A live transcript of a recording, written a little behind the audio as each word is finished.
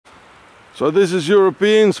So this is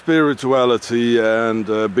European spirituality and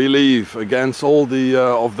belief against all the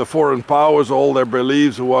of the foreign powers, all their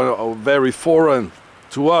beliefs who are very foreign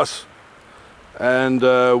to us. And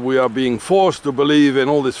we are being forced to believe in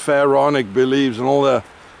all these Pharaonic beliefs and all the,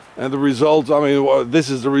 and the results, I mean, this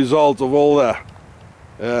is the result of all that.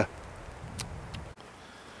 So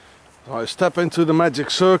I step into the magic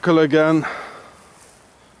circle again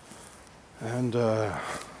and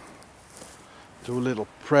do a little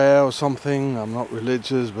prayer or something. I'm not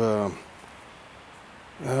religious, but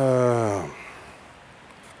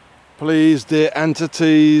please, the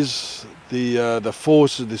entities, the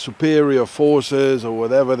forces, the superior forces or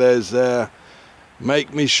whatever there's there,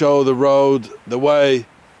 make me show the road, the way,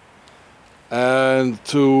 and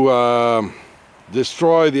to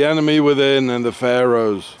destroy the enemy within and the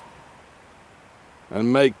pharaohs,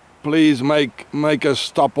 and please make us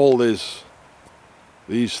stop all this.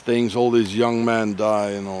 These things, all these young men die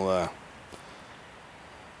and all that.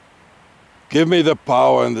 Give me the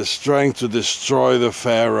power and the strength to destroy the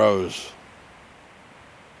pharaohs.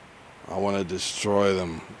 I want to destroy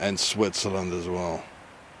them, and Switzerland as well.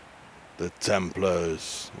 The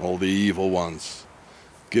Templars, all the evil ones.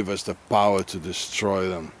 Give us the power to destroy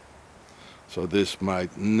them, so this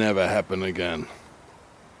might never happen again.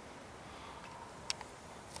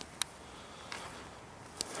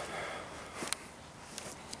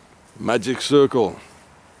 Magic circle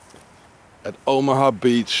at Omaha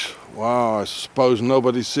Beach. Wow, I suppose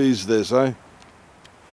nobody sees this, eh?